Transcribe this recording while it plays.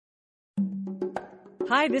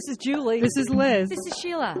Hi, this is Julie. This is Liz. This is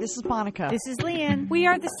Sheila. This is Monica. This is Leanne. We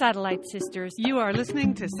are the Satellite Sisters. You are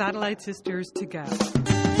listening to Satellite Sisters to Go.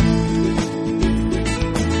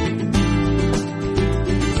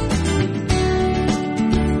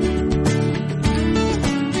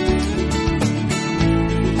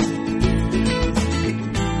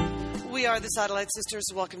 We are the Satellite Sisters.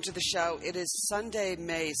 Welcome to the show. It is Sunday,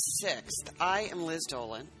 May 6th. I am Liz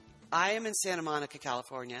Dolan. I am in Santa Monica,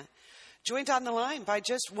 California. Joined on the line by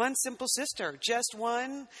just one simple sister. Just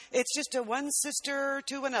one. It's just a one sister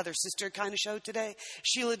to another sister kind of show today.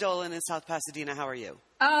 Sheila Dolan in South Pasadena. How are you?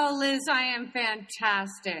 Oh, Liz, I am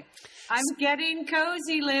fantastic. I'm getting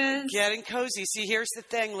cozy, Liz. Getting cozy. See, here's the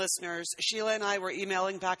thing, listeners. Sheila and I were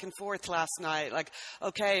emailing back and forth last night. Like,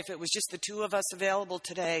 okay, if it was just the two of us available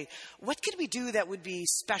today, what could we do that would be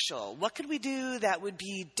special? What could we do that would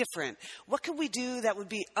be different? What could we do that would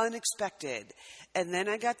be unexpected? And then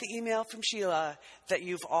I got the email from Sheila that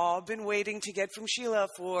you've all been waiting to get from Sheila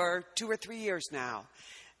for 2 or 3 years now.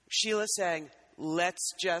 Sheila saying,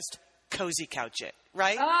 let's just cozy couch it,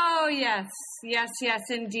 right? Oh, yes. Yes,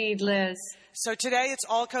 indeed, Liz. So today it's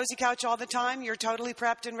all cozy couch all the time? You're totally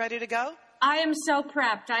prepped and ready to go? I am so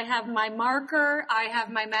prepped. I have my marker, I have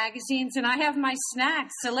my magazines, and I have my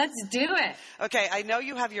snacks. So let's do it. Okay, I know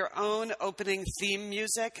you have your own opening theme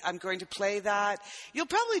music. I'm going to play that. You'll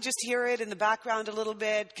probably just hear it in the background a little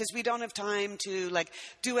bit because we don't have time to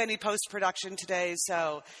do any post-production today.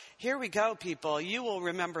 So here we go, people. You will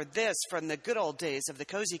remember this from the good old days of the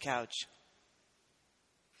Cozy Couch.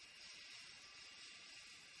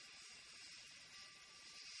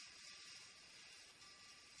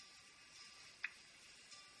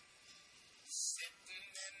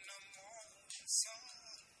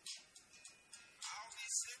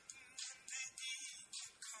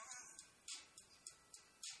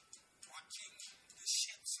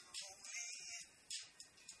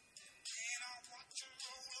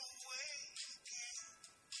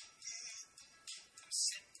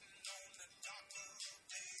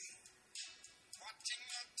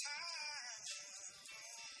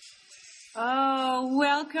 Oh,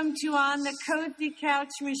 welcome to On the Cozy Couch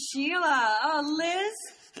with Sheila. Oh, Liz,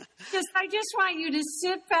 I just want you to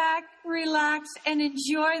sit back, relax, and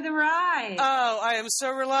enjoy the ride. Oh, I am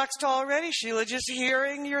so relaxed already, Sheila. Just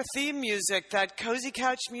hearing your theme music, that Cozy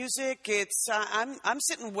Couch music, it's I'm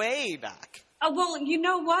sitting way back. Oh, well, you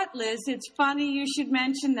know what, Liz? It's funny you should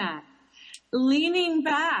mention that. Leaning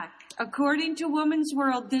back, according to Woman's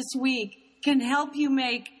World this week, can help you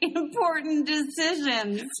make important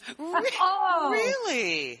decisions.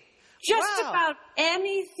 Really? Just Wow. about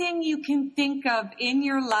anything you can think of in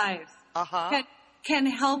your life can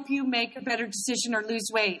help you make a better decision or lose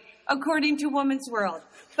weight, according to Woman's World.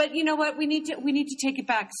 But you know what? We need to take it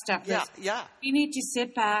back a step. Yeah. We need to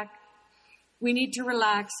sit back. We need to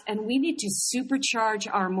relax, and we need to supercharge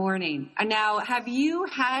our morning. Now, have you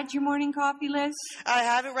had your morning coffee, Liz? I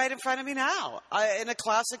have it right in front of me now, in a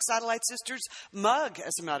classic Satellite Sisters mug,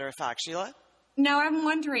 as a matter of fact, Sheila. Now, I'm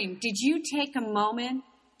wondering, did you take a moment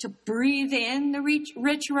to breathe in the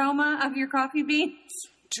rich aroma of your coffee beans?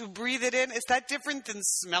 To breathe it in? Is that different than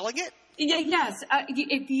smelling it? Yes.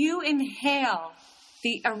 If you inhale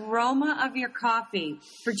the aroma of your coffee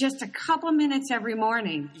for just a couple minutes every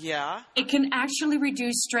morning, it can actually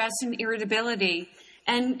reduce stress and irritability,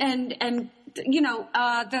 and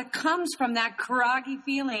that comes from that groggy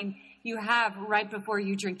feeling you have right before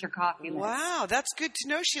you drink your coffee. Liz. Wow, that's good to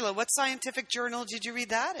know, Sheila. What scientific journal did you read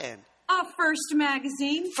that in? First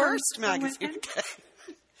Magazine. First Magazine. Okay.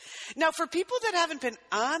 Now, for people that haven't been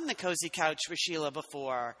on the Cozy Couch with Sheila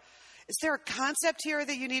before, is there a concept here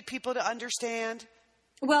that you need people to understand?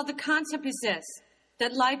 Well, the concept is this,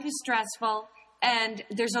 that life is stressful and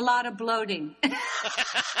there's a lot of bloating.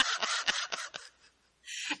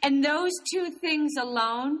 And those two things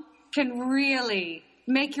alone can really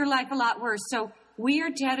make your life a lot worse. So we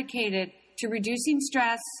are dedicated to reducing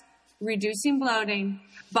stress, reducing bloating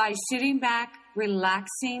by sitting back,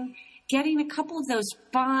 relaxing, getting a couple of those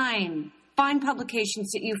fine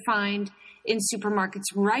publications that you find in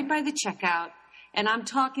supermarkets right by the checkout. And I'm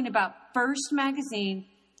talking about First Magazine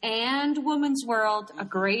and Woman's World, A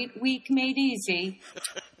Great Week Made Easy.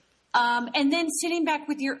 And then sitting back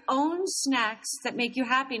with your own snacks that make you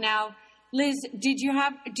happy. Now, Liz, do you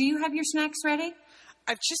have your snacks ready?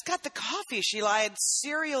 I've just got the coffee, Sheila. I had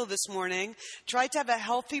cereal this morning, tried to have a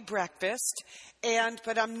healthy breakfast,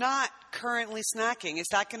 but I'm not currently snacking. Is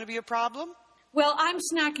that going to be a problem? Well, I'm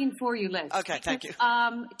snacking for you, Liz. Okay, thank you.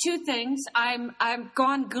 Two things. I've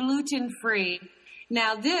gone gluten-free.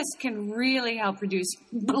 Now, this can really help reduce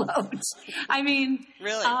bloat. I mean,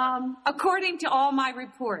 really? According to all my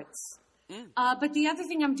reports, But the other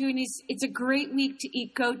thing I'm doing is it's a great week to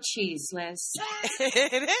eat goat cheese, Liz.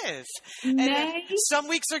 It is. May? And some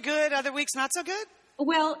weeks are good, other weeks not so good?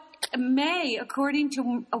 Well, May, according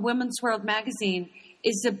to a Women's World magazine,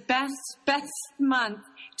 is the best month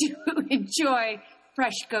to enjoy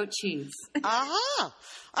fresh goat cheese. Uh-huh.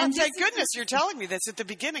 And Thank this is- goodness you're telling me this at the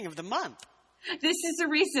beginning of the month. This is the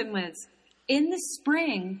reason, Liz. In the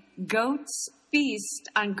spring, goats feast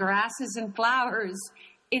on grasses and flowers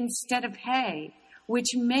instead of hay, which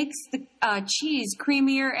makes the cheese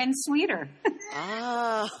creamier and sweeter.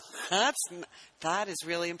 That is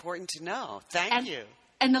really important to know. Thank you.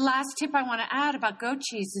 And the last tip I want to add about goat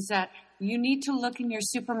cheese is that you need to look in your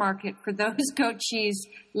supermarket for those goat cheese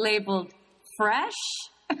labeled fresh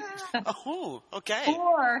Oh, okay.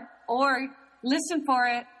 or listen for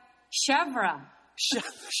it, chèvre.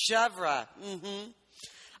 Chèvre. Mm-hmm.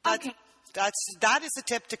 Okay. That is a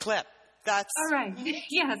tip to clip. That's All right.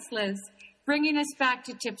 Yes, Liz. Bringing us back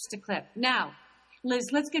to tips to clip. Now, Liz,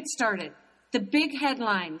 let's get started. The big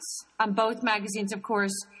headlines on both magazines, of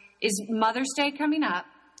course, is Mother's Day coming up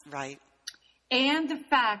right. and the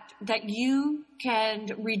fact that you can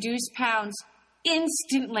reduce pounds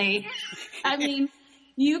instantly. I mean,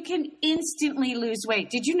 you can instantly lose weight.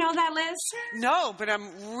 Did you know that, Liz? No, but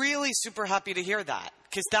I'm really super happy to hear that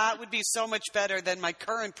because that would be so much better than my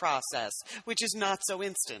current process, which is not so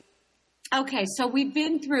instant. Okay, so we've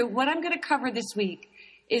been through, what I'm going to cover this week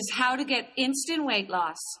is how to get instant weight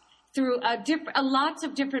loss through lots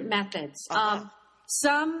of different methods. Uh-huh.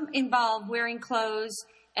 Some involve wearing clothes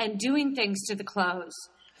and doing things to the clothes.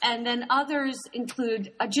 And then others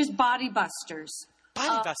include just body busters.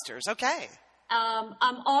 Body busters, okay.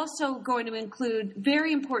 I'm also going to include,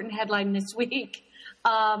 very important headline this week,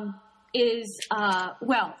 this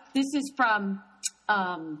is from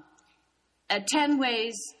 10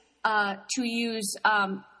 ways to use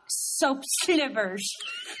soap slivers.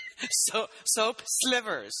 Soap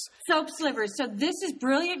slivers. Soap slivers. So this is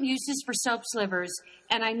brilliant uses for soap slivers,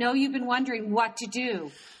 and I know you've been wondering what to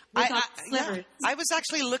do with slivers. Yeah. I was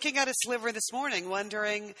actually looking at a sliver this morning,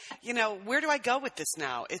 wondering, where do I go with this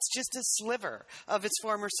now? It's just a sliver of its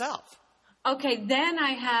former self. Okay, then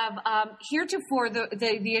I have heretofore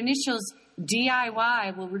the initials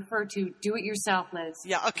DIY will refer to do it yourself, Liz.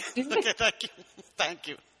 Yeah. Okay. Okay. Thank you. Thank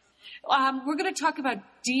you. We're going to talk about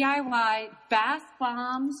DIY bath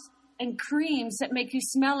bombs and creams that make you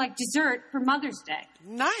smell like dessert for Mother's Day.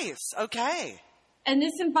 Nice. Okay. And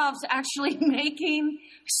this involves actually making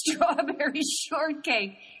strawberry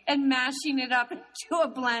shortcake and mashing it up into a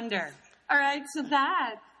blender. All right, so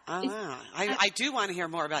that I do want to hear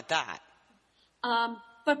more about that.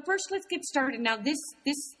 But first, let's get started. Now, this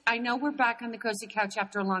I know we're back on the Cozy Couch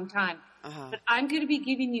after a long time, but I'm going to be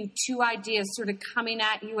giving you two ideas sort of coming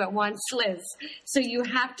at you at once, Liz. So you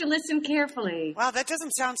have to listen carefully. Wow, that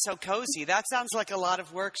doesn't sound so cozy. That sounds like a lot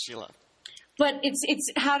of work, Sheila. But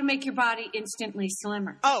it's how to make your body instantly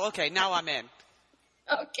slimmer. Oh, okay. Now I'm in.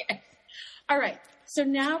 Okay. All right. So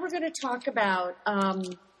now we're going to talk about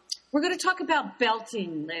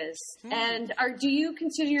belting, Liz. And do you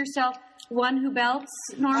consider yourself one who belts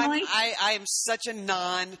normally? I am such a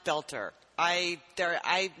non-belter. I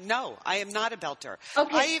am not a belter.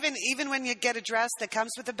 Okay. Even when you get a dress that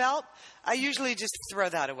comes with a belt, I usually just throw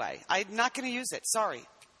that away. I'm not going to use it. Sorry.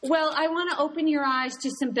 Well, I want to open your eyes to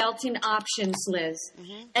some belting options, Liz.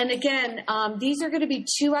 And again, these are going to be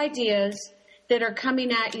two ideas that are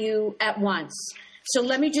coming at you at once. So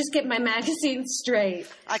let me just get my magazine straight.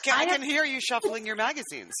 I can hear you shuffling your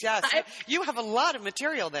magazines. Yes, you have a lot of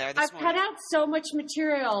material there this morning. I've cut out so much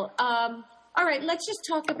material. All right, let's just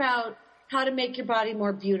talk about how to make your body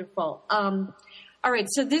more beautiful. All right,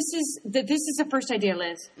 so this is the first idea,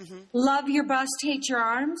 Liz. Love your bust, hate your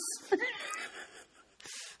arms.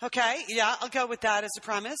 Okay, yeah, I'll go with that as a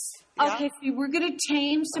premise. Yeah. Okay, so we're going to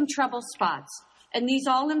tame some trouble spots. And these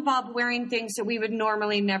all involve wearing things that we would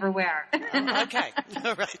normally never wear. Okay,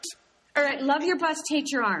 all right. All right, love your bust,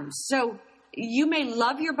 hate your arms. So you may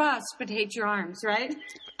love your bust, but hate your arms, right?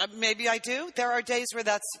 Maybe I do. There are days where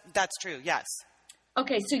that's true, yes.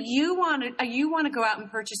 Okay, so you want to go out and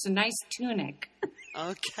purchase a nice tunic.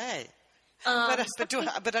 Okay.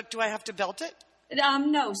 But do I have to belt it?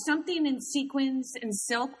 No, something in sequins and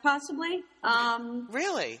silk, possibly.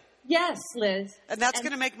 Really? Yes, Liz. And that's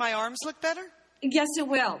going to make my arms look better? Yes, it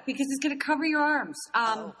will, because it's going to cover your arms.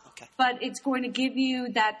 Okay. But it's going to give you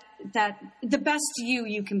the best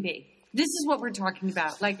you can be. This is what we're talking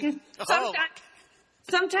about. Like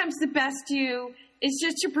sometimes the best you is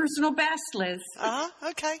just your personal best, Liz.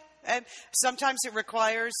 Okay. And sometimes it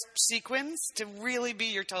requires sequins to really be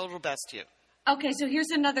your total best you. Okay, so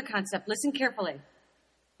here's another concept. Listen carefully.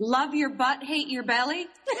 love your butt, hate your belly?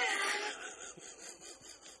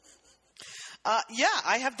 Yeah,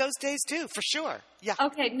 I have those days too, for sure. Yeah.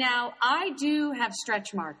 Okay, now I do have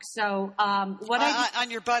stretch marks. So what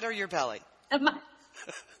on your butt or your belly?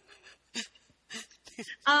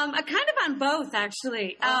 kind of on both,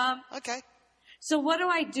 actually. Okay. So what do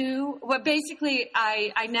I do? Well, basically,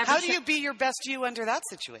 I never. How do you be your best you under that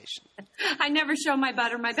situation? I never show my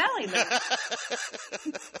butt or my belly.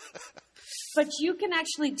 But you can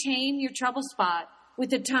actually tame your trouble spot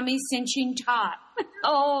with a tummy cinching top.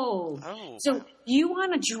 Oh. So you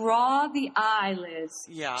want to draw the eye, Liz.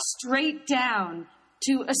 Yeah. Straight down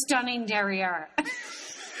to a stunning derriere.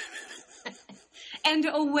 And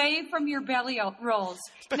away from your belly rolls.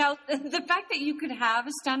 Now, the fact that you could have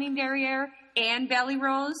a stunning derriere and belly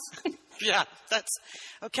rolls. Yeah, that's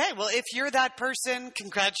okay. Well, if you're that person,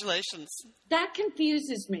 congratulations. That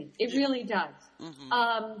confuses me. It really does.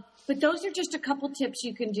 Mm-hmm. But those are just a couple tips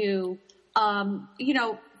you can do,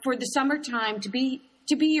 for the summertime to be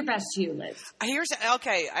your best you, Liz. I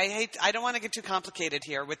don't want to get too complicated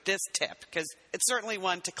here with this tip because it's certainly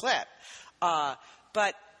one to clip.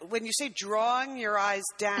 But when you say drawing your eyes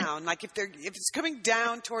down, like if it's coming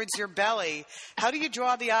down towards your belly, how do you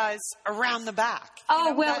draw the eyes around the back?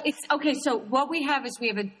 It's okay. So what we have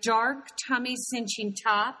a dark tummy cinching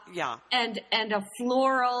top, yeah, and a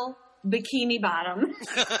floral bikini bottom.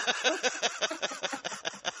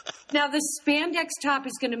 Now the spandex top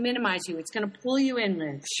is going to minimize you. It's going to pull you in,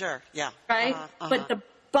 Liz. Sure, yeah, right. But the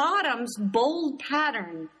bottom's bold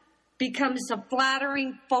pattern becomes a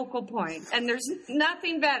flattering focal point. And there's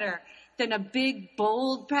nothing better than a big,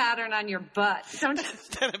 bold pattern on your butt. Than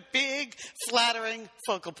a big, flattering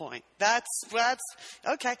focal point. That's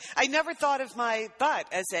okay. I never thought of my butt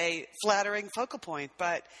as a flattering focal point,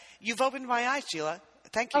 but you've opened my eyes, Sheila.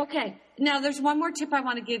 Thank you. Okay. Now, there's one more tip I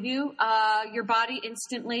want to give you. Your body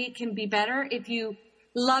instantly can be better if you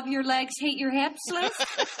love your legs, hate your hips, Liz.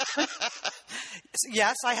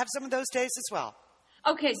 Yes, I have some of those days as well.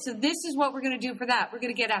 Okay, so this is what we're going to do for that. We're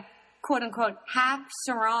going to get a quote-unquote half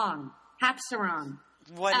sarong. Half sarong.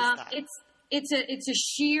 What is that? It's a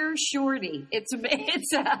sheer shorty. It's a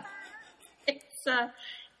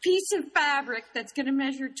piece of fabric that's going to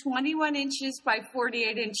measure 21 inches by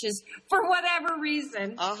 48 inches for whatever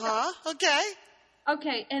reason. Okay.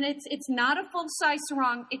 Okay, and it's not a full-size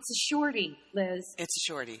sarong. It's a shorty, Liz. It's a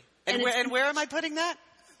shorty. And where am I putting that?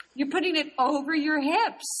 You're putting it over your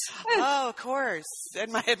hips. Oh, of course.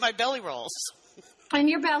 And my belly rolls. And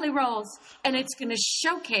your belly rolls. And it's going to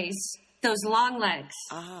showcase those long legs.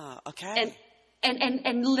 Okay.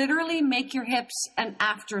 And literally make your hips an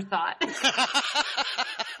afterthought.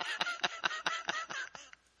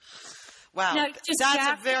 Wow. Now,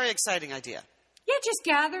 that's a very exciting idea. Yeah, just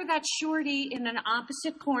gather that shorty in an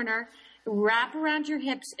opposite corner, wrap around your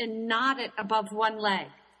hips, and knot it above one leg.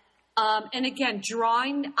 And again,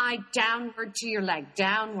 drawing the eye downward to your leg,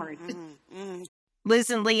 downward. Liz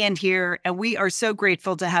and Leanne here, and we are so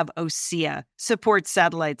grateful to have OSEA support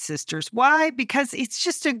Satellite Sisters. Why? Because it's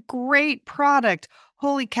just a great product.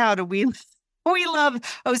 Holy cow, do we love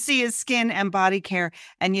OSEA's skin and body care.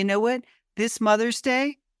 And you know what? This Mother's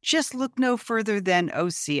Day, just look no further than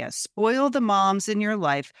OSEA. Spoil the moms in your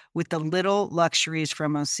life with the little luxuries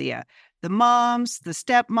from OSEA. The moms, the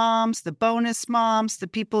stepmoms, the bonus moms, the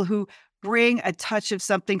people who bring a touch of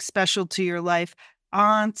something special to your life,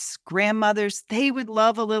 aunts, grandmothers, they would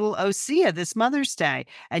love a little OSEA this Mother's Day.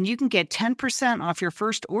 And you can get 10% off your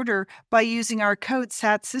first order by using our code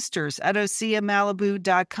SATSisters at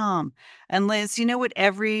OSEAMalibu.com. And Liz, you know what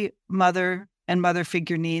every mother and mother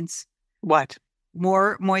figure needs? What?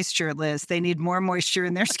 More moisture, Liz. They need more moisture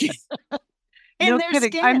in their skin. No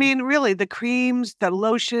kidding. I mean, really, the creams, the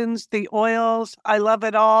lotions, the oils, I love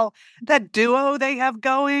it all. That duo they have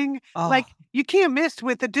going, like you can't miss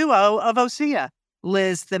with the duo of OSEA.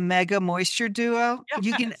 Liz, the Mega Moisture Duo.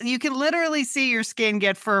 Yes. You can literally see your skin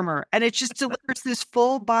get firmer, and it just delivers this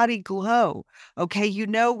full body glow. Okay, you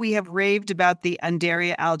know we have raved about the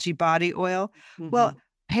Undaria Algae Body Oil. Mm-hmm. Well,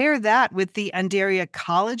 pair that with the Undaria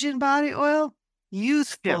Collagen Body Oil.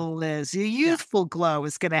 Youthful, Liz. Your youthful glow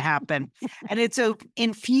is going to happen. And it's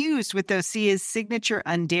infused with OSEA's signature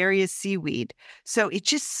Undaria seaweed. So it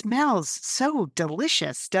just smells so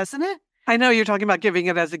delicious, doesn't it? I know you're talking about giving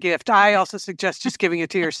it as a gift. I also suggest just giving it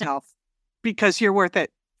to yourself because you're worth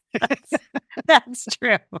it. That's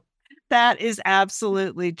true. That is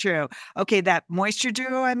absolutely true. Okay, that Moisture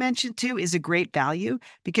Duo I mentioned too is a great value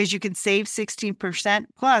because you can save 16%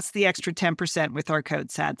 plus the extra 10% with our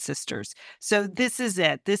code SAD Sisters. So this is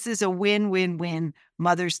it. This is a win-win-win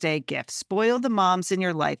Mother's Day gift. Spoil the moms in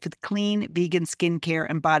your life with clean vegan skincare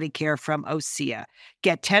and body care from Osea.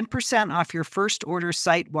 Get 10% off your first order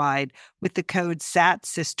site-wide with the code SAD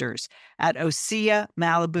Sisters at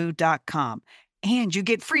OseaMalibu.com. And you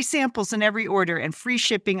get free samples in every order and free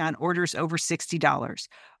shipping on orders over $60.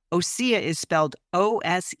 Osea is spelled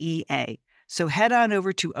O-S-E-A. So head on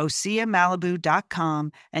over to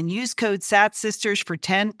OseaMalibu.com and use code SATSisters for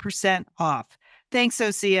 10% off. Thanks,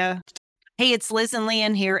 Osea. Hey, it's Liz and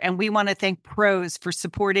Leanne here, and we want to thank Prose for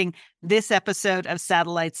supporting this episode of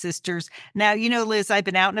Satellite Sisters. Now, you know, Liz, I've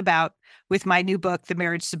been out and about with my new book, The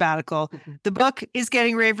Marriage Sabbatical. Mm-hmm. The book is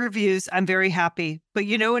getting rave reviews. I'm very happy. But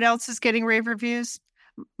you know what else is getting rave reviews?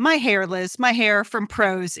 My hair, Liz. My hair from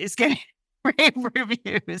Prose is getting rave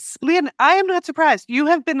reviews. Leanne, I am not surprised. You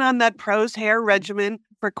have been on that Prose hair regimen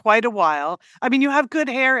for quite a while. I mean, you have good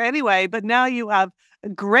hair anyway, but now you have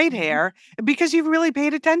great hair because you've really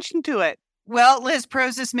paid attention to it. Well, Liz,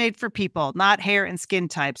 Prose is made for people, not hair and skin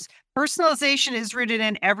types. Personalization is rooted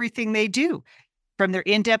in everything they do, from their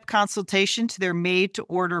in-depth consultation to their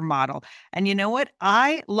made-to-order model. And you know what?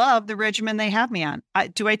 I love the regimen they have me on.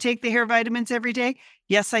 Do I take the hair vitamins every day?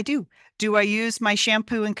 Yes, I do. Do I use my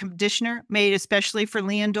shampoo and conditioner made especially for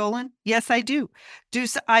Leanne Dolan? Yes, I do. Do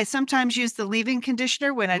I sometimes use the leave-in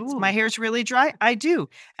conditioner when my hair's really dry? I do.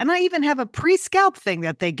 And I even have a pre-scalp thing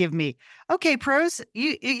that they give me. Okay, Prose,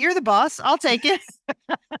 you're the boss. I'll take it.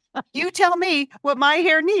 You tell me what my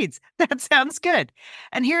hair needs. That sounds good.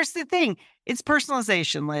 And here's the thing. It's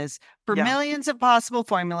personalization, Liz. For millions of possible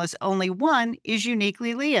formulas, only one is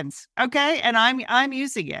uniquely Leanne's. Okay? And I'm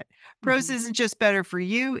using it. Prose isn't just better for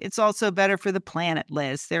you, it's also better for the planet,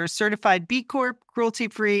 Liz. They're a certified B Corp,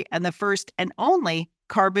 cruelty-free, and the first and only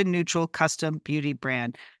carbon-neutral custom beauty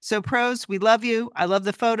brand. So Prose, we love you. I love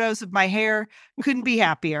the photos of my hair. Couldn't be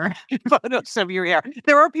happier. Photos of your hair.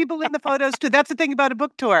 There are people in the photos too. That's the thing about a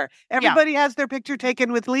book tour. Everybody has their picture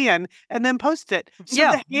taken with Leanne and then post it. So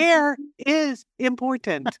the hair is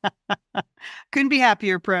important. Couldn't be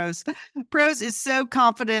happier, Prose. Prose is so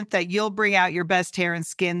confident that you'll bring out your best hair and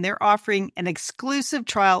skin. They're offering an exclusive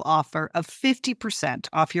trial offer of 50%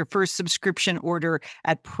 off your first subscription order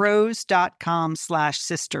at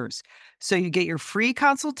prose.com/sisters. So you get your free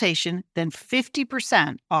consultation, then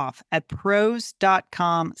 50% off at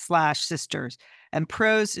prose.com/sisters. And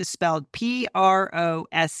Prose is spelled Prose.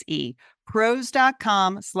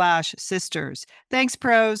 Prose.com/sisters. Thanks,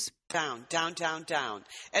 Prose. Down, down, down, down.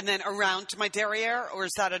 And then around to my derriere, or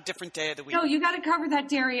is that a different day of the week? No, you got to cover that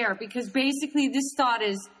derriere because basically this thought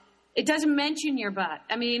is, it doesn't mention your butt.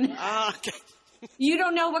 I mean, okay. You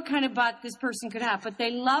don't know what kind of butt this person could have, but they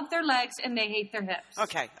love their legs and they hate their hips.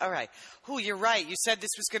 Okay, all right. You're right. You said this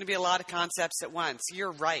was going to be a lot of concepts at once.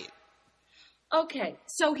 You're right. Okay,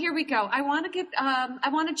 so here we go. I want to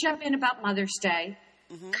jump in about Mother's Day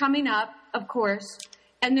coming up, of course,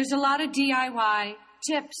 and there's a lot of DIY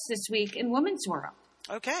tips this week in Women's World.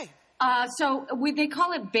 Okay. So they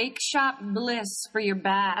call it Bake Shop Bliss for your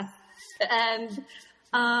bath, and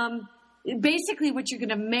basically what you're going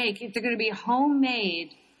to make, they're going to be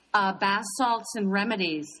homemade bath salts and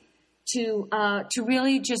remedies to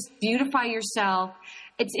really just beautify yourself.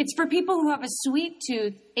 It's for people who have a sweet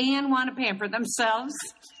tooth and want to pamper themselves.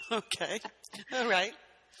 Okay. All right.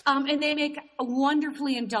 And they make a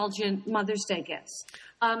wonderfully indulgent Mother's Day gifts.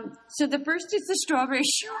 So the first is the strawberry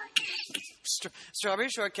shortcake. Strawberry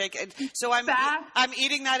shortcake. And so I'm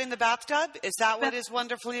eating that in the bathtub? Is that what is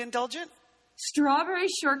wonderfully indulgent? Strawberry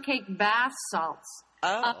shortcake bath salts.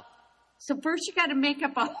 Oh. So first you got to make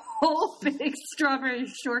up a whole big strawberry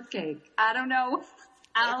shortcake. I don't know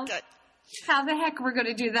how the heck we're going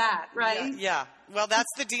to do that, right? Yeah. Well,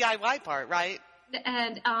 that's the DIY part, right?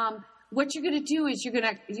 And what you're going to do is you're going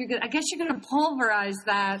to pulverize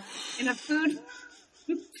that in a food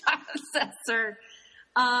processor,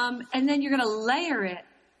 and then you're going to layer it.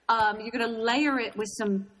 You're going to layer it with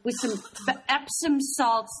some Epsom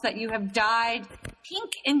salts that you have dyed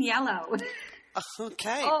pink and yellow.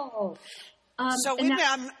 Okay. Oh. So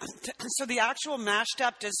so the actual mashed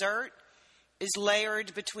up dessert is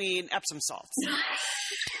layered between Epsom salts.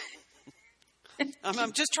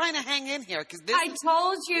 I'm just trying to hang in here because I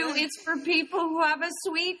told you it's for people who have a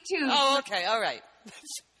sweet tooth. Oh, okay, all right.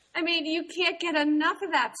 I mean, you can't get enough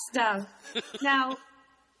of that stuff. Now,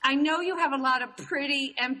 I know you have a lot of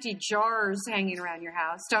pretty empty jars hanging around your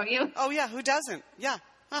house, don't you? Oh yeah, who doesn't? Yeah.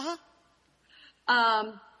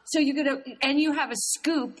 So and you have a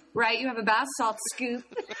scoop, right? You have a bath salt scoop.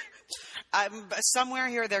 Somewhere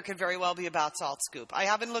here, there could very well be a bath salt scoop. I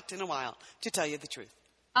haven't looked in a while, to tell you the truth.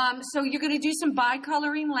 So you're going to do some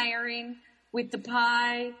bicoloring layering with the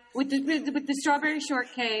pie, with the strawberry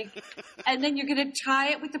shortcake, and then you're going to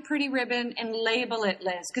tie it with the pretty ribbon and label it,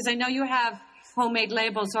 Liz, because I know you have homemade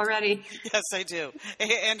labels already. Yes, I do,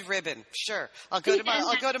 and ribbon. Sure, I'll go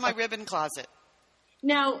to my ribbon closet.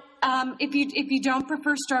 Now, if you don't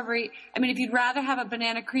prefer strawberry, if you'd rather have a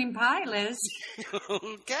banana cream pie, Liz.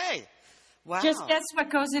 Okay. Wow. Just guess what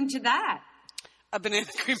goes into that. A banana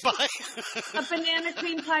cream pie. A banana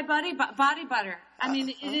cream pie body butter.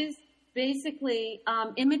 It is basically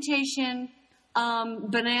imitation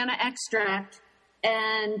banana extract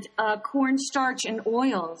and cornstarch and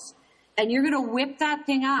oils. And you're going to whip that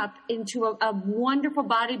thing up into a wonderful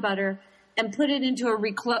body butter and put it into a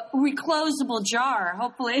reclosable jar,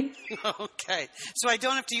 hopefully. Okay. So I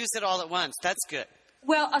don't have to use it all at once. That's good.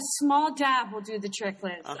 Well, a small dab will do the trick,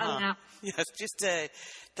 Liz. Yes, just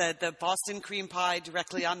the Boston cream pie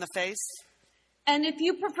directly on the face. And if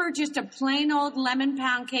you prefer just a plain old lemon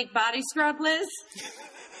pound cake body scrub, Liz,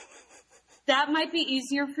 that might be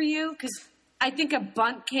easier for you, because I think a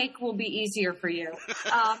bundt cake will be easier for you.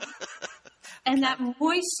 And that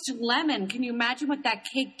moist lemon, can you imagine what that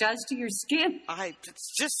cake does to your skin? It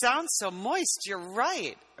just sounds so moist. You're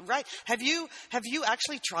right. Right. Have you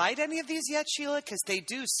actually tried any of these yet, Sheila? Because they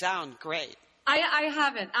do sound great. I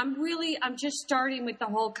haven't. I'm just starting with the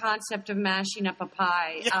whole concept of mashing up a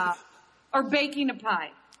pie, or baking a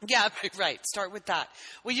pie. Yeah, right. Start with that.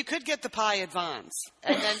 Well, you could get the pie at Vons,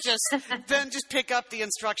 and then just pick up the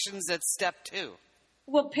instructions at step 2.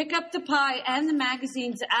 Well, pick up the pie and the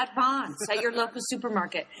magazines at Vons at your local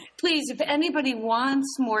supermarket. Please, if anybody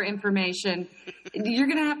wants more information, you're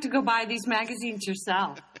going to have to go buy these magazines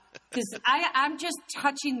yourself. Because I'm just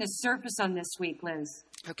touching the surface on this week, Liz.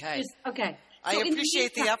 Okay. Okay. I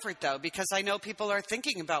appreciate the effort, though, because I know people are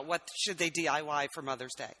thinking about what should they DIY for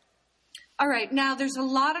Mother's Day. All right. Now, there's a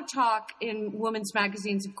lot of talk in women's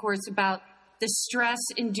magazines, of course, about the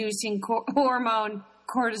stress-inducing hormone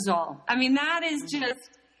cortisol. That is just,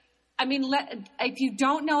 if you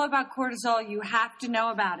don't know about cortisol, you have to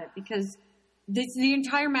know about it, because the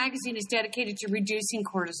entire magazine is dedicated to reducing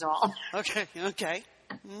cortisol. Okay.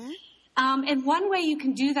 Mm-hmm. And one way you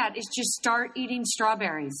can do that is just start eating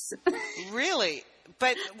strawberries. Really?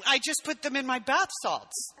 But I just put them in my bath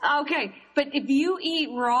salts. Okay. But if you eat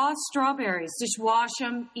raw strawberries, just wash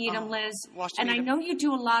them, eat them, Liz. I know you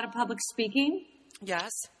do a lot of public speaking.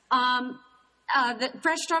 Yes. The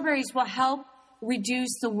fresh strawberries will help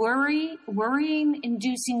reduce the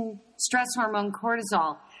worrying-inducing stress hormone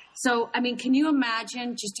cortisol. So, can you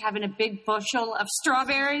imagine just having a big bushel of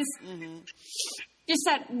strawberries? Mm-hmm. Just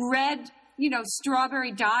that red,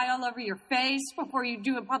 strawberry dye all over your face before you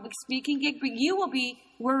do a public speaking gig. But you will be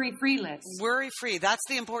worry-free, Liz. Worry-free. That's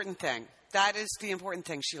the important thing. That is the important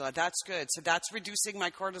thing, Sheila. That's good. So that's reducing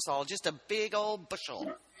my cortisol. Just a big old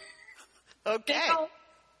bushel. Okay.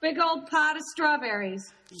 Big old pot of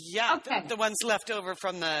strawberries. Yeah, okay. The ones left over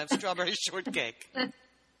from the strawberry shortcake.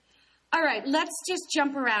 All right, let's just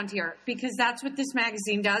jump around here, because that's what this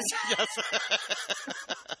magazine does. Yes.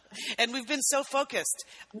 And we've been so focused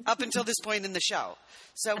up until this point in the show.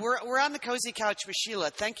 So we're on the Cozy Couch with Sheila.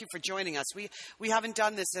 Thank you for joining us. We haven't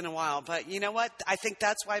done this in a while, but you know what? I think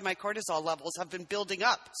that's why my cortisol levels have been building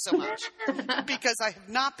up so much, because I have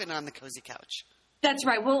not been on the Cozy Couch. That's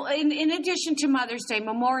right. Well, in addition to Mother's Day,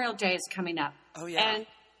 Memorial Day is coming up. Oh, yeah. And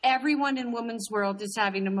everyone in women's world is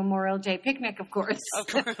having a Memorial Day picnic, of course. Of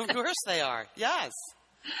course they are. Yes.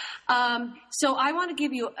 So I want to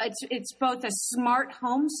give you, it's both a smart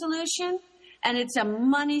home solution and it's a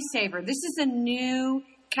money saver. This is a new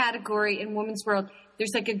category in women's world.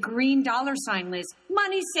 There's like a green dollar sign, Liz.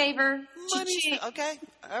 Money saver. Money. Okay.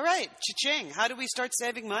 All right. Cha-ching. How do we start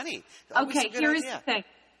saving money? Okay. Here's the thing.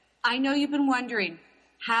 I know you've been wondering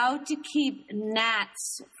how to keep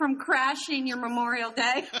gnats from crashing your Memorial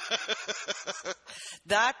Day.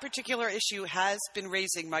 That particular issue has been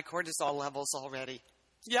raising my cortisol levels already.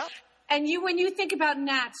 Yep. And when you think about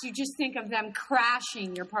gnats, you just think of them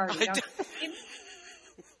crashing your party.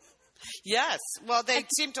 Yes. Well, they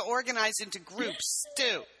seem to organize into groups,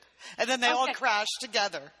 too. And then they all crash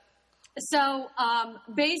together. So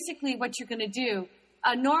basically what you're going to do,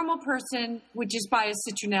 a normal person would just buy a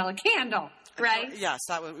citronella candle, right? Yes,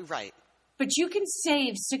 that would be right. But you can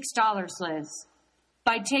save $6, Liz,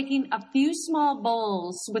 by taking a few small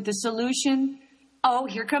bowls with a solution. Oh,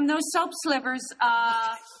 here come those soap slivers.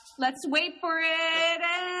 Let's wait for it.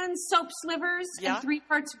 And soap slivers and 3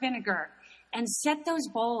 parts vinegar. And set those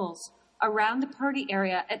bowls around the party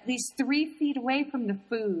area at least 3 feet away from the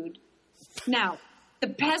food. Now, The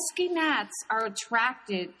pesky gnats are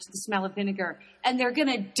attracted to the smell of vinegar, and they're going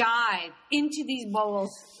to dive into these bowls.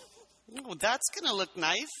 Oh, that's going to look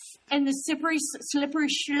nice. And the slippery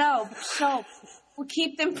soap will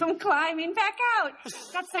keep them from climbing back out.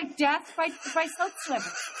 That's like death by soap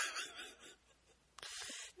sliver.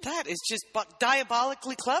 That is just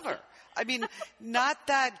diabolically clever. I mean, not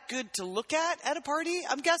that good to look at a party,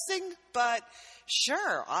 I'm guessing, but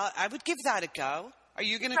sure, I would give that a go. Are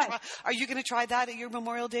you going to try? Are you going to try that at your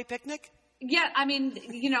Memorial Day picnic? Yeah, I mean,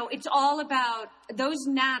 it's all about those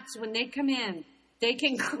gnats. When they come in, they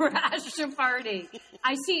can crash a party.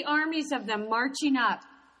 I see armies of them marching up,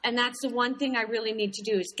 and that's the one thing I really need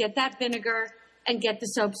to do is get that vinegar and get the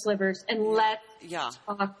soap slivers, and let's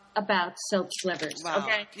talk about soap slivers. Wow.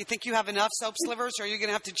 Okay? Do you think you have enough soap slivers, or are you going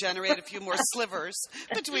to have to generate a few more slivers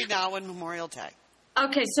between now and Memorial Day?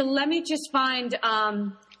 Okay, so let me just find.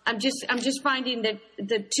 I'm just finding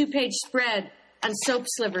the 2-page spread on soap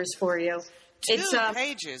slivers for you. Two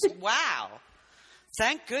pages. Wow.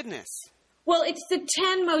 Thank goodness. Well, it's the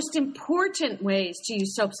 10 most important ways to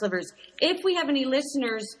use soap slivers. If we have any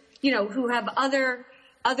listeners, who have other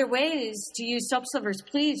ways to use soap slivers,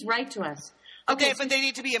 please write to us. Okay, but they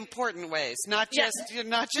need to be important ways, not just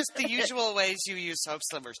the usual ways you use soap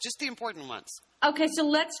slivers, just the important ones. Okay, so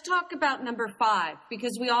let's talk about number 5,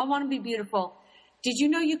 because we all want to be beautiful. Did you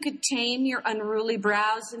know you could tame your unruly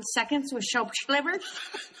brows in seconds with soap slivers?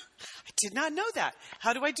 I did not know that.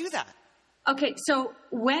 How do I do that? Okay, so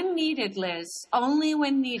when needed, Liz, only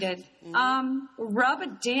when needed, rub a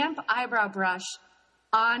damp eyebrow brush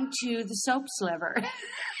onto the soap sliver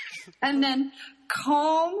and then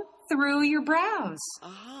comb through your brows.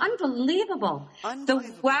 Unbelievable. The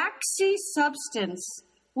waxy substance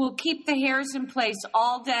will keep the hairs in place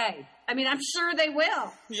all day. I mean, I'm sure they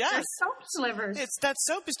will. Yes. They're soap slivers. That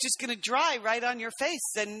soap is just going to dry right on your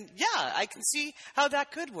face. And yeah, I can see how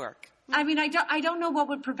that could work. I mean, I don't know what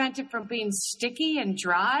would prevent it from being sticky and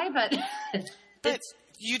dry, but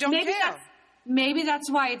you don't care. Maybe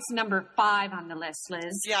that's why it's number 5 on the list,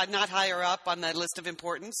 Liz. Yeah, not higher up on the list of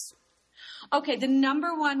importance. Okay, the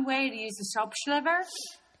number 1 way to use a soap sliver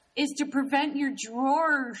is to prevent your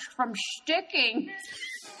drawers from sticking.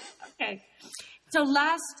 Okay. So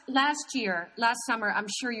last summer, I'm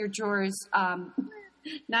sure your drawers,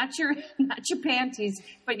 not your panties,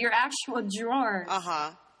 but your actual drawers.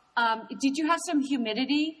 Did you have some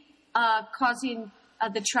humidity causing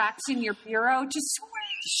the tracks in your bureau to swing?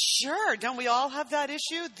 Sure. Don't we all have that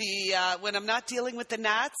issue? When I'm not dealing with the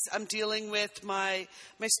gnats, I'm dealing with my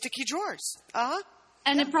sticky drawers.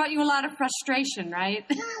 And it brought you a lot of frustration, right?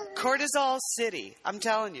 Cortisol City. I'm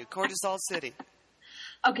telling you, Cortisol City.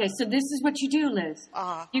 Okay, so this is what you do, Liz.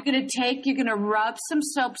 You're going to rub some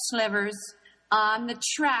soap slivers on the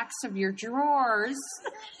tracks of your drawers.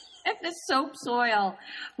 And the soap soil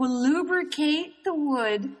will lubricate the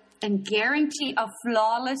wood and guarantee a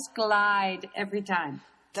flawless glide every time.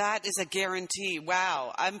 That is a guarantee.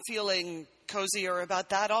 Wow. I'm feeling cozier about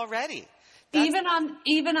that already. Even on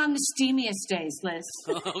the steamiest days, Liz.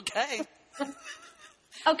 Okay.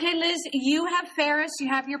 Okay, Liz, you have Ferris. You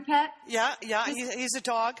have your pet? Yeah. He's a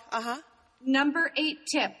dog. Number 8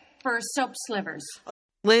 tip for soap slivers.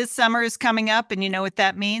 Liz, summer is coming up, and you know what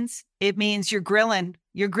that means? It means you're grilling.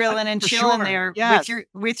 You're grilling and chilling there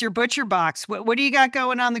with your butcher box. What do you got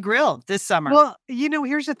going on the grill this summer? Well,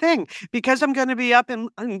 here's the thing. Because I'm going to be up in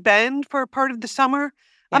Bend for part of the summer,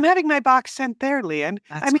 I'm having my box sent there, Leanne.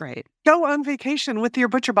 That's great. Go on vacation with your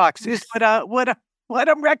butcher box is what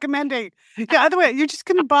I'm recommending. Yeah, other way, you're just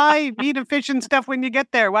going to buy meat and fish and stuff when you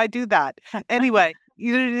get there. Why do that? Anyway,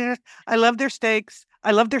 I love their steaks.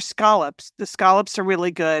 I love their scallops. The scallops are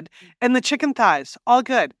really good. And the chicken thighs, all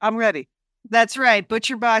good. I'm ready. That's right.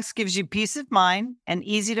 ButcherBox gives you peace of mind and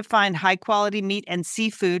easy to find high quality meat and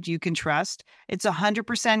seafood you can trust. It's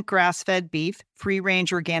 100% grass-fed beef,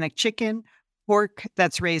 free-range organic chicken, pork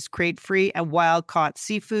that's raised crate-free, and wild-caught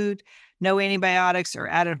seafood. No antibiotics or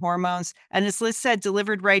added hormones. And as Liz said,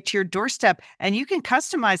 delivered right to your doorstep. And you can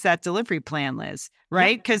customize that delivery plan, Liz,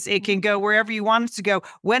 right? Because it can go wherever you want it to go,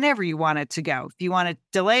 whenever you want it to go. If you want to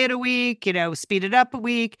delay it a week, speed it up a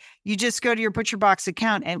week, you just go to your ButcherBox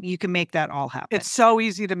account and you can make that all happen. It's so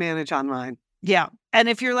easy to manage online. Yeah. And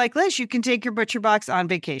if you're like Liz, you can take your ButcherBox on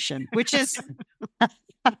vacation, which is...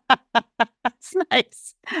 That's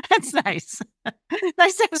nice. That's nice.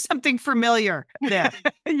 Nice to have something familiar there.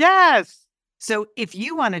 Yes. So if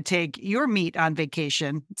you want to take your meat on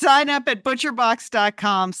vacation, sign up at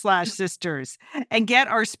butcherbox.com/sisters and get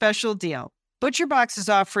our special deal. ButcherBox is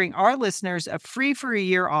offering our listeners a free for a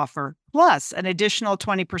year offer plus an additional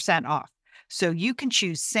 20% off. So you can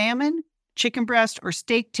choose salmon, chicken breast, or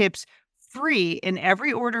steak tips free in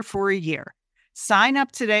every order for a year. Sign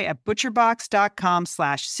up today at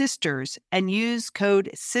butcherbox.com/sisters and use code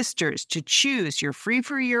SISTERS to choose your free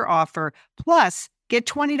for a year offer. Plus, get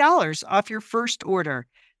 $20 off your first order.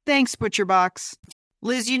 Thanks, ButcherBox.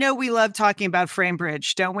 Liz, you know we love talking about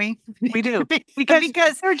FrameBridge, don't we? We do.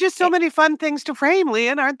 because there are just so many fun things to frame,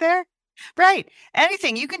 Lian, aren't there? Right.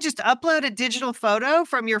 Anything. You can just upload a digital photo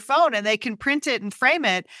from your phone and they can print it and frame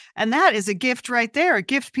it. And that is a gift right there, a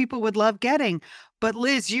gift people would love getting. But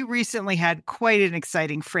Liz, you recently had quite an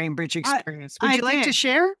exciting FrameBridge experience. Would you like to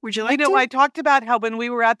share? Would you like to? I talked about how when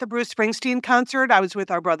we were at the Bruce Springsteen concert, I was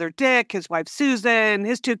with our brother Dick, his wife Susan,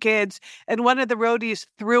 his 2 kids, and one of the roadies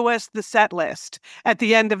threw us the set list at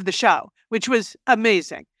the end of the show, which was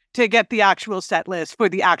amazing to get the actual set list for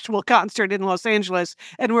the actual concert in Los Angeles.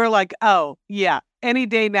 And we're like, oh, yeah, any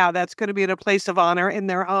day now, that's going to be in a place of honor in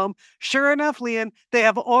their home. Sure enough, Lian, they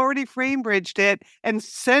have already FrameBridged it and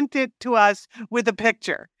sent it to us with a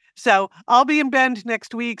picture. So I'll be in Bend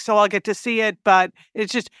next week, so I'll get to see it. But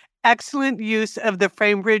it's just excellent use of the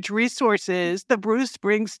FrameBridge resources, the Bruce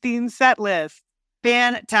Springsteen set list.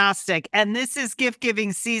 Fantastic. And this is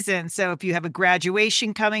gift-giving season. So if you have a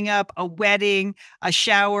graduation coming up, a wedding, a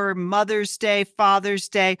shower, Mother's Day, Father's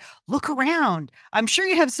Day, look around. I'm sure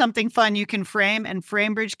you have something fun you can frame, and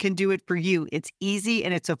FrameBridge can do it for you. It's easy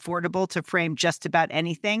and it's affordable to frame just about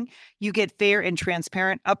anything. You get fair and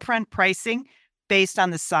transparent upfront pricing based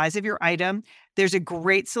on the size of your item. There's a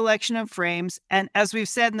great selection of frames. And as we've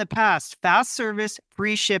said in the past, fast service,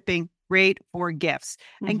 free shipping, great for gifts.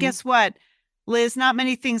 And guess what? Liz, not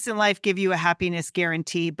many things in life give you a happiness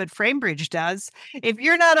guarantee, but FrameBridge does. If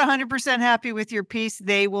you're not 100% happy with your piece,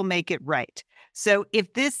 they will make it right. So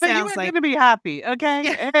if this sounds like... But you're going to be happy,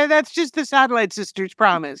 okay? That's just the Satellite Sisters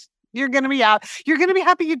promise. You're going to be out. You're going to be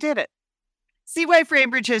happy you did it. See why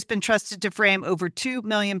FrameBridge has been trusted to frame over 2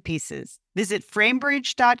 million pieces. Visit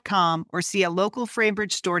framebridge.com or see a local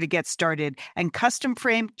FrameBridge store to get started and custom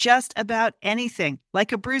frame just about anything,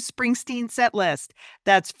 like a Bruce Springsteen set list.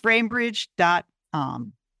 That's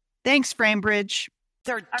framebridge.com. Thanks, FrameBridge.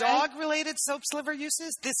 There are dog-related soap sliver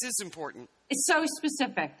uses? This is important. It's so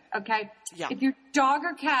specific, okay? Yeah. If your dog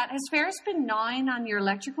or cat, has Ferris been gnawing on your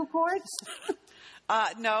electrical cords?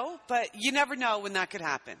 No, but you never know when that could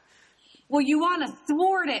happen. Well, you want to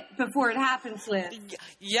thwart it before it happens, Liz.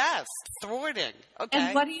 Yes, thwarting. Okay.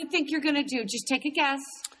 And what do you think you're going to do? Just take a guess.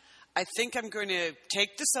 I think I'm going to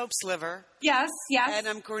take the soap sliver. Yes. And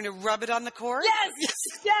I'm going to rub it on the cord. Yes.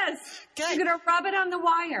 Okay. You're going to rub it on the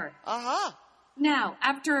wire. Uh-huh. Now,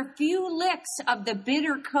 after a few licks of the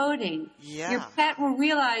bitter coating, your pet will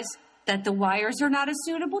realize that the wires are not a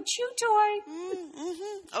suitable chew toy.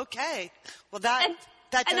 Okay. Well, that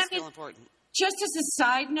does feel important. Just as a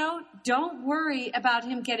side note, don't worry about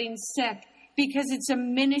him getting sick because it's a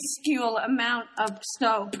minuscule amount of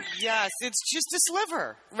soap. Yes, it's just a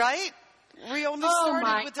sliver, right? We only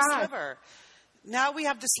started with the sliver. Now we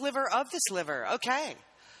have the sliver of the sliver. Okay.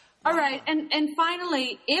 All right, and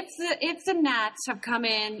finally, if the gnats have come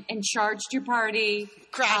in and charged your party,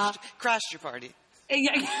 crashed your party.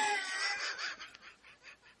 You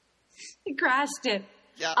crashed it.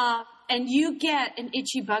 Yeah. And you get an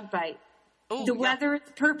itchy bug bite. The weather is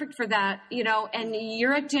perfect for that, and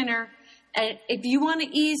you're at dinner. And if you want to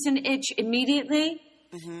ease an itch immediately,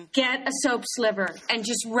 get a soap sliver and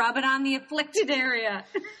just rub it on the affected area.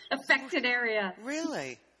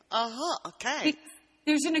 Really? Okay.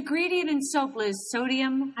 There's an ingredient in soap, Liz,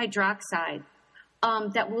 sodium hydroxide,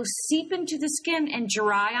 that will seep into the skin and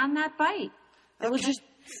dry on that bite. It will just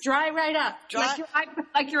dry right up,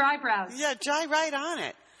 like your eyebrows. Yeah, dry right on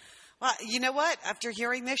it. Well, you know what? After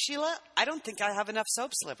hearing this, Sheila, I don't think I have enough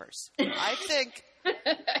soap slivers. I think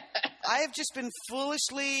I have just been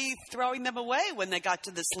foolishly throwing them away when they got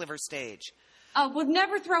to the sliver stage. Oh, we'll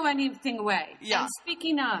never throw anything away. Yeah. And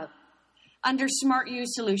speaking of, under Smart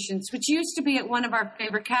Use Solutions, which used to be at one of our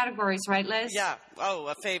favorite categories, right, Liz? Yeah. Oh,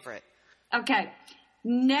 a favorite. Okay.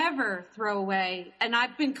 Never throw away, and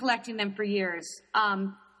I've been collecting them for years,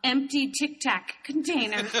 empty Tic Tac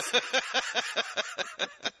containers.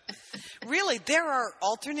 Really? There are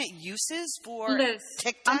alternate uses for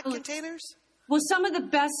Tic Tac containers? Well, some of the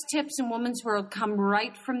best tips in Woman's World come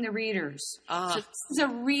right from the readers. So this is a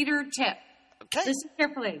reader tip. Okay. Listen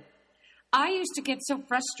carefully. I used to get so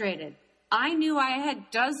frustrated. I knew I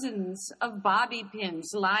had dozens of bobby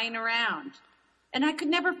pins lying around, and I could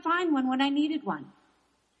never find one when I needed one.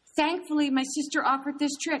 Thankfully, my sister offered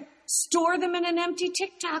this trick. Store them in an empty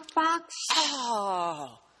Tic Tac box.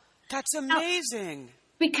 Oh, that's amazing.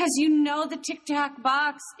 Because the Tic Tac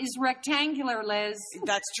box is rectangular, Liz.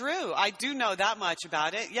 That's true. I do know that much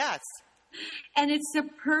about it, yes. And it's the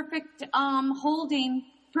perfect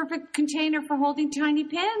perfect container for holding tiny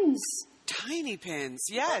pins. Tiny pins,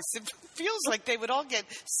 yes. It feels like they would all get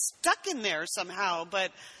stuck in there somehow,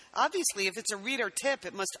 but obviously if it's a reader tip,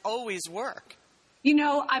 it must always work. You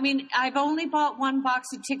know, I mean, I've only bought one box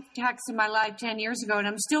of Tic Tacs in my life 10 years ago, and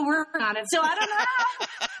I'm still working on it, so I don't know.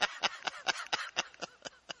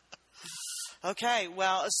 Okay,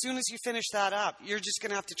 well, as soon as you finish that up, you're just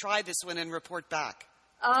going to have to try this one and report back.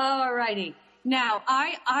 All righty. Now,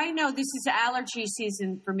 I know this is allergy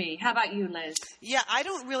season for me. How about you, Liz? Yeah, I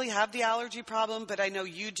don't really have the allergy problem, but I know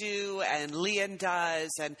you do, and Leanne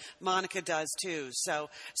does, and Monica does too. So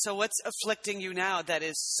what's afflicting you now that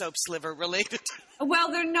is soap sliver related?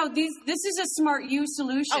 Well, this is a Smart You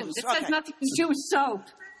solution. Oh, This okay. has nothing to do with soap.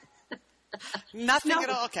 Nothing No. at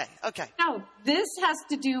all? Okay. No, this has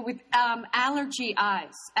to do with allergy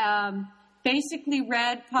eyes. Basically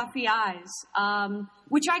red, puffy eyes,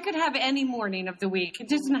 which I could have any morning of the week. It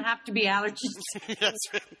doesn't have to be allergies.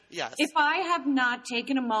 Yes. If I have not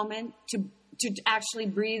taken a moment to actually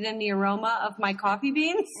breathe in the aroma of my coffee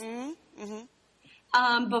beans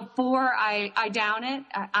before I down it,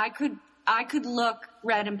 I could look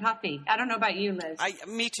red and puffy. I don't know about you, Liz.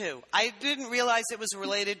 Me too. I didn't realize it was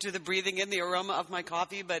related to the breathing in the aroma of my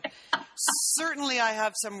coffee, but certainly I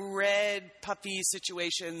have some red, puffy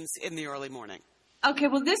situations in the early morning. Okay,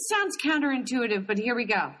 well, this sounds counterintuitive, but here we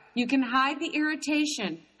go. You can hide the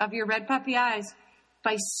irritation of your red puffy eyes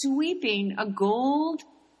by sweeping a gold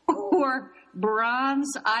or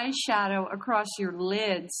bronze eyeshadow across your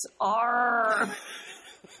lids. Arrgh.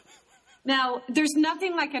 Now, there's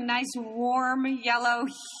nothing like a nice warm yellow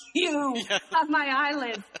hue of my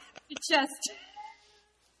eyelids. It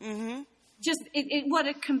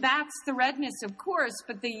it combats the redness, of course,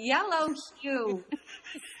 but the yellow hue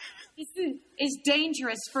is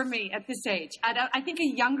dangerous for me at this age. I think a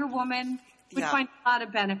younger woman would find a lot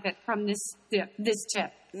of benefit from this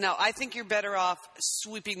tip. No, I think you're better off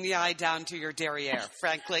sweeping the eye down to your derriere,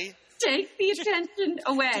 frankly. Take the attention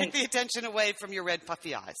away. Take the attention away from your red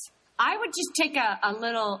puffy eyes. I would just take a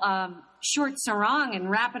little short sarong and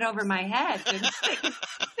wrap it over my head and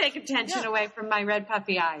take attention away from my red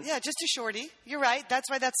puffy eyes. Yeah, just a shorty. You're right. That's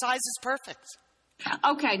why that size is perfect.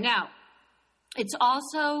 Okay, now, it's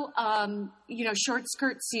also, short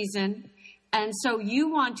skirt season. And so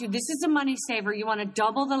this is a money saver. You want to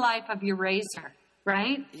double the life of your razor,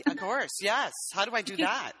 right? Of course, yes. How do I do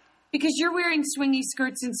that? Because you're wearing swingy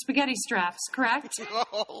skirts and spaghetti straps, correct?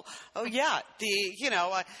 Oh yeah.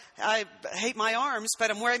 I hate my arms, but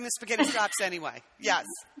I'm wearing the spaghetti straps anyway. Yes.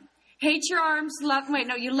 Hate your arms,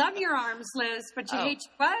 you love your arms, Liz, but you hate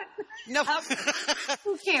what? No.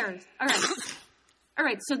 Who cares? All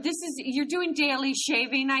right. So you're doing daily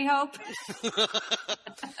shaving, I hope.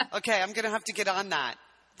 Okay, I'm going to have to get on that.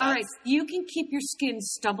 All right, you can keep your skin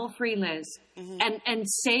stubble-free, Liz, and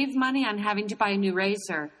save money on having to buy a new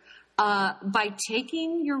razor. By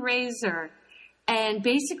taking your razor and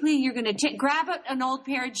basically you're going to grab an old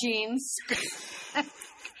pair of jeans.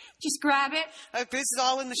 Just grab it. This is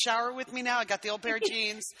all in the shower with me now. I got the old pair of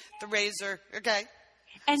jeans, the razor. Okay.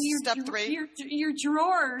 And Step 3. Your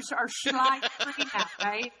drawers are slide free now,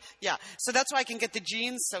 right? Yeah. So that's why I can get the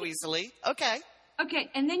jeans so easily. Okay. Okay.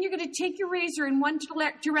 And then you're going to take your razor in one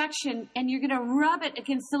direction and you're going to rub it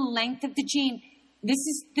against the length of the jean. This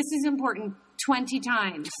is important. 20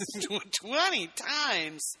 times. 20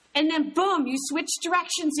 times. And then boom, you switch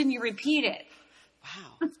directions and you repeat it.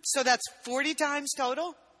 Wow. So that's 40 times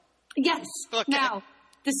total? Yes. Okay. Now,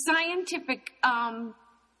 the scientific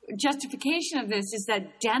justification of this is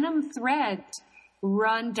that denim threads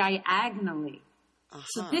run diagonally.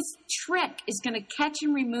 So this trick is going to catch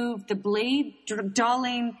and remove the blade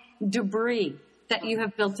dulling debris that you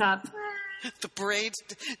have built up. The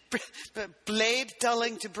blade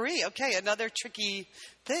dulling debris. Okay, another tricky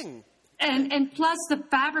thing. And plus the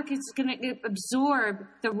fabric is going to absorb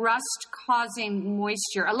the rust-causing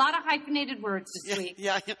moisture. A lot of hyphenated words this week.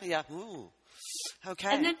 Yeah. Ooh.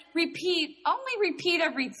 Okay. And then only repeat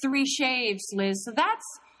every 3 shaves, Liz. So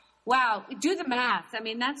wow, do the math. I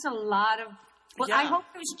mean, that's a lot of, I hope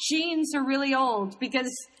those jeans are really old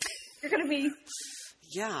because they're going to be.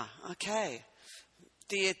 Yeah, okay.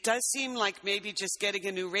 It does seem like maybe just getting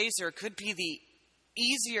a new razor could be the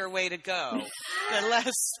easier way to go,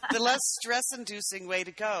 the less stress-inducing way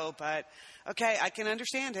to go. But okay, I can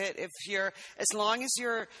understand it. As long as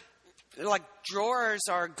your drawers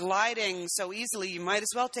are gliding so easily, you might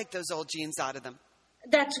as well take those old jeans out of them.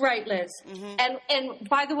 That's right, Liz. Mm-hmm. And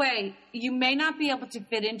by the way, you may not be able to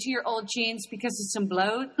fit into your old jeans because of some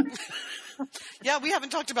bloat. Yeah, we haven't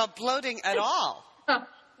talked about bloating at all.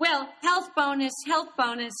 Well, health bonus.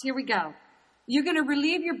 Here we go. You're going to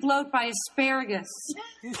relieve your bloat by asparagus.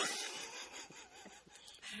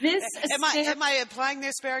 Am I applying the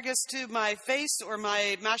asparagus to my face, or am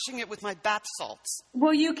I mashing it with my bath salts?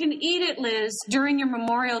 Well, you can eat it, Liz, during your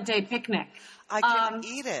Memorial Day picnic. I can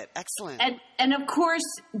eat it. Excellent. And of course,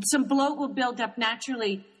 some bloat will build up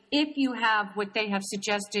naturally if you have what they have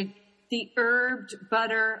suggested, the herbed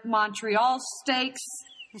butter Montreal steaks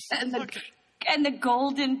and the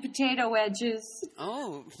golden potato wedges.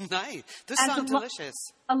 Oh, nice. This sounds delicious.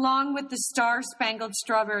 Along with the star-spangled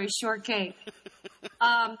strawberry shortcake.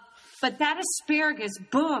 But that asparagus,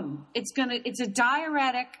 boom, it's a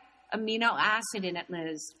diuretic amino acid in it,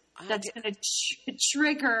 Liz. That's going to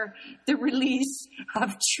trigger the release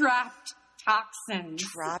of trapped toxins.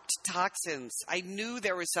 Trapped toxins. I knew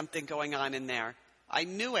there was something going on in there. I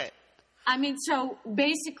knew it. I mean, so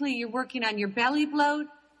basically you're working on your belly bloat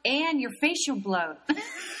and your facial bloat.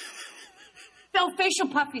 No, facial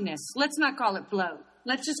puffiness. Let's not call it bloat.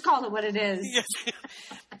 Let's just call it what it is.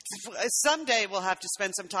 Someday we'll have to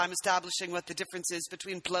spend some time establishing what the difference is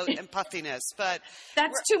between bloat and puffiness, but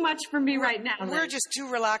that's too much for me right now. We're just too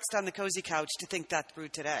relaxed on the cozy couch to think that through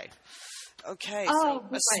today. Okay, so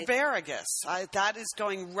asparagus. That is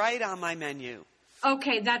going right on my menu.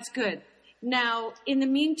 Okay, that's good. Now, in the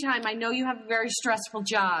meantime, I know you have a very stressful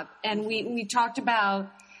job, and we talked about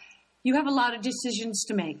you have a lot of decisions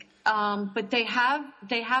to make. But they have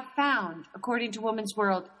found, according to Woman's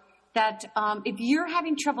World, that if you're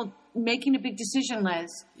having trouble making a big decision, Liz,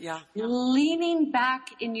 leaning back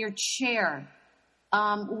in your chair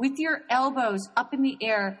with your elbows up in the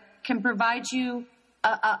air can provide you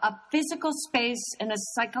a physical space and a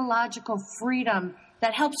psychological freedom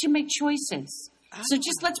that helps you make choices. So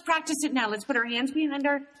just let's practice it now. Let's put our hands behind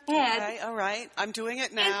our head. Okay, all right. I'm doing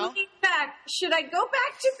it now. And lean back. Should I go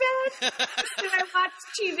back to bed? Or should I watch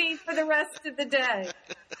TV for the rest of the day?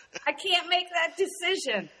 I can't make that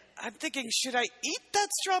decision. I'm thinking, should I eat that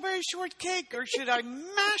strawberry shortcake or should I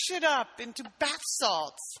mash it up into bath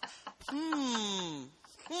salts?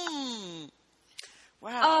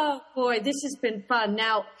 Wow. Oh, boy, this has been fun.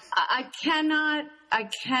 Now, I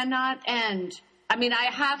cannot end. I mean,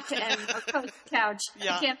 I have to end our cozy couch.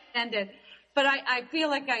 Yeah. I can't end it. But I feel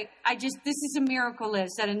like this is a miracle,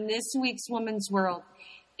 Liz, that in this week's Woman's World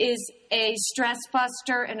is a stress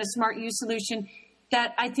buster and a smart use solution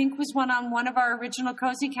that I think was one on one of our original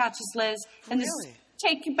cozy couches, Liz. And really? This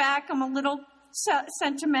take you back. I'm a little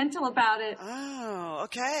sentimental about it. Oh,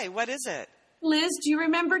 okay. What is it? Liz, do you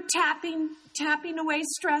remember tapping away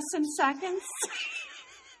stress in seconds?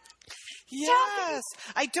 Yes.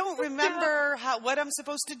 I don't remember what I'm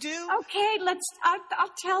supposed to do. Okay,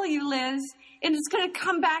 I'll tell you, Liz. And it's going to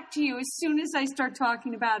come back to you as soon as I start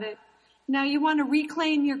talking about it. Now, you want to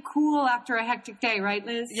reclaim your cool after a hectic day, right,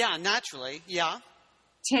 Liz? Yeah, naturally. Yeah.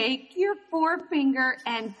 Take your forefinger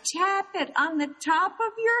and tap it on the top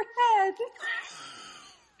of your head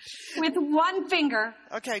with one finger.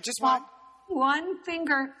 Okay, just one? One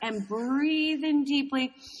finger, and breathe in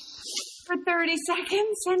deeply for 30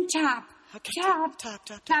 seconds and tap. Okay,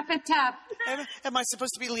 Tap. Am I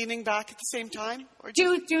supposed to be leaning back at the same time? Or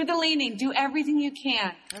Do the leaning. Do everything you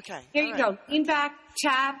can. Okay. Here you go. Lean back,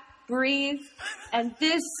 tap, breathe. And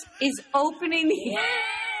this is opening the...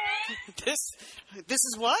 This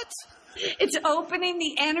is what? It's opening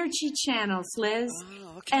the energy channels, Liz.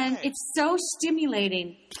 Oh, okay. And it's so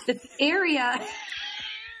stimulating that the area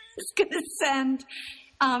is going to send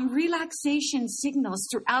relaxation signals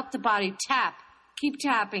throughout the body. Tap. Keep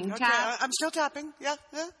tapping. Okay, Tap. I'm still tapping. Yeah,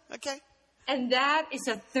 okay. And that is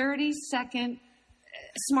a 30-second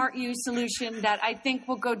smart use solution that I think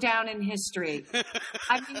will go down in history.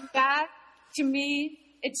 I mean, that, to me,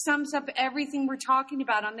 it sums up everything we're talking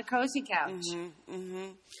about on the Cozy Couch.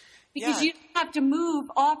 Because you don't have to move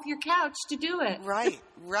off your couch to do it.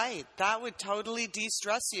 Right. That would totally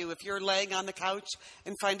de-stress you if you're laying on the couch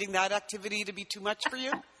and finding that activity to be too much for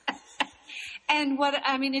you. And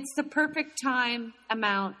it's the perfect time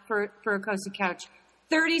amount for a Cozy Couch.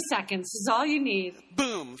 30 seconds is all you need.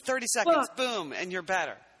 Boom. 30 seconds. Boom. And you're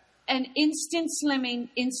better. And instant slimming,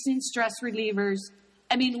 instant stress relievers.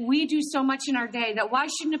 I mean, we do so much in our day that why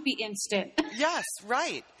shouldn't it be instant? Yes,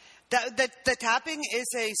 right. The tapping is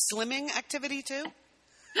a slimming activity too?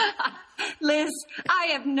 Liz,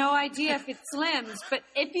 I have no idea if it slims, but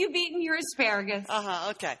if you've eaten your asparagus.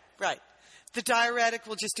 Okay, right. The diuretic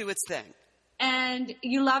will just do its thing. And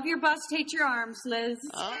you love your bust, hate your arms, Liz.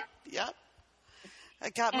 Yep. I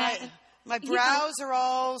got my brows are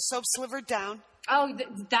all soap slivered down. Oh,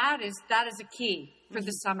 that is a key for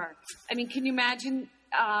the summer. I mean, can you imagine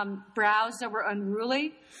brows that were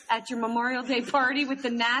unruly at your Memorial Day party with the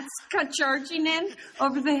gnats charging in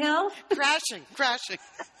over the hill? Crashing.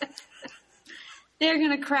 They're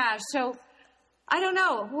going to crash. So I don't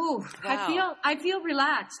know. Ooh, Wow. I feel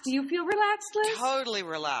relaxed. Do you feel relaxed, Liz? Totally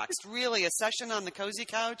relaxed. Really, a session on the Cozy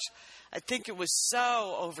Couch. I think it was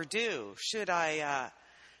so overdue. Should I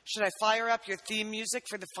fire up your theme music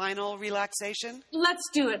for the final relaxation? Let's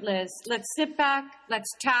do it, Liz. Let's sit back. Let's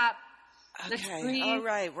tap. Let's Okay. breathe. All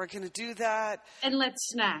right. We're going to do that. And let's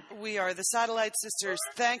snack. We are the Satellite Sisters.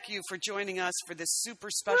 Thank you for joining us for this super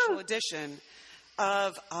special edition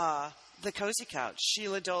of the Cozy Couch.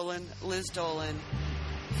 Sheila Dolan, Liz Dolan.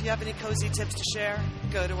 If you have any cozy tips to share,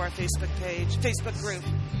 go to our Facebook group.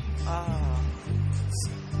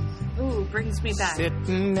 Ooh, brings me back.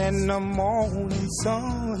 Sitting in the morning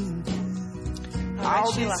sun. All right,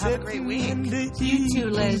 Sheila, have a great week. You too,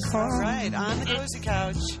 Liz. All right, on the Cozy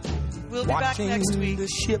Couch. We'll be back next week. The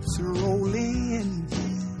ships roll in.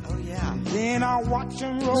 Oh, yeah. Then I watch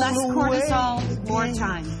them roll Less away. cortisol, more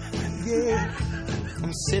time. Yeah.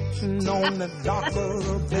 I'm sitting on the dock of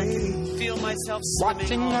the bay. Feel myself swimming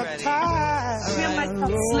Watching the already. tide. I feel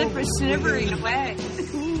myself slivering away.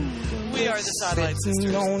 We are the Satellite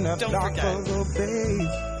Sisters. Sitting on the Don't dock forget. of the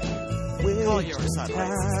bay. Call your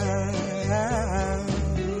Satellite Sisters.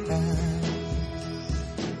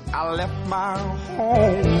 I left my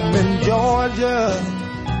home in Georgia,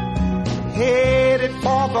 headed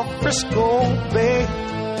for the Frisco Bay.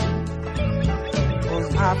 'Cause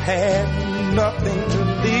I've had nothing to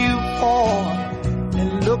live for,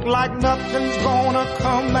 and look like nothing's gonna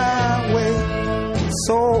come my way.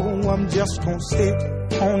 So I'm just gonna sit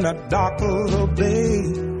on the dock of the bay,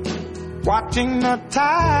 watching the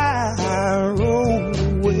tide roll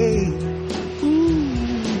away.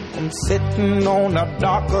 I'm sitting on the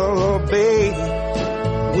dock of the bay,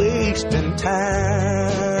 wasting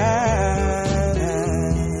time.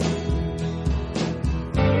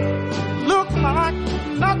 Look like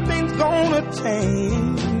nothing's gonna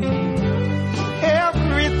change.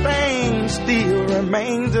 Everything still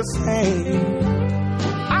remains the same.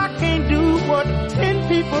 I can't do what 10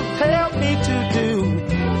 people tell me to do,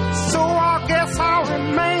 so I guess I'll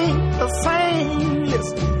remain the same.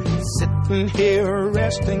 Listen. Sitting here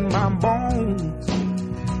resting my bones,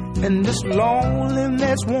 and this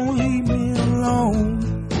loneliness won't leave me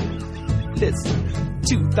alone. Listen,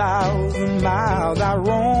 2,000 miles I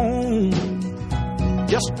roam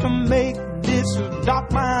just to make this dock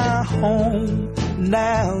my home.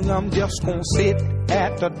 Now I'm just gonna sit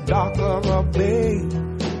at the dock of a bay,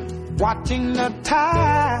 watching the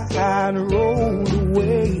tide roll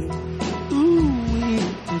away.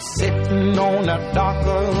 I'm sitting on the dock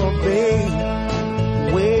of a bay,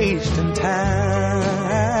 wasting time.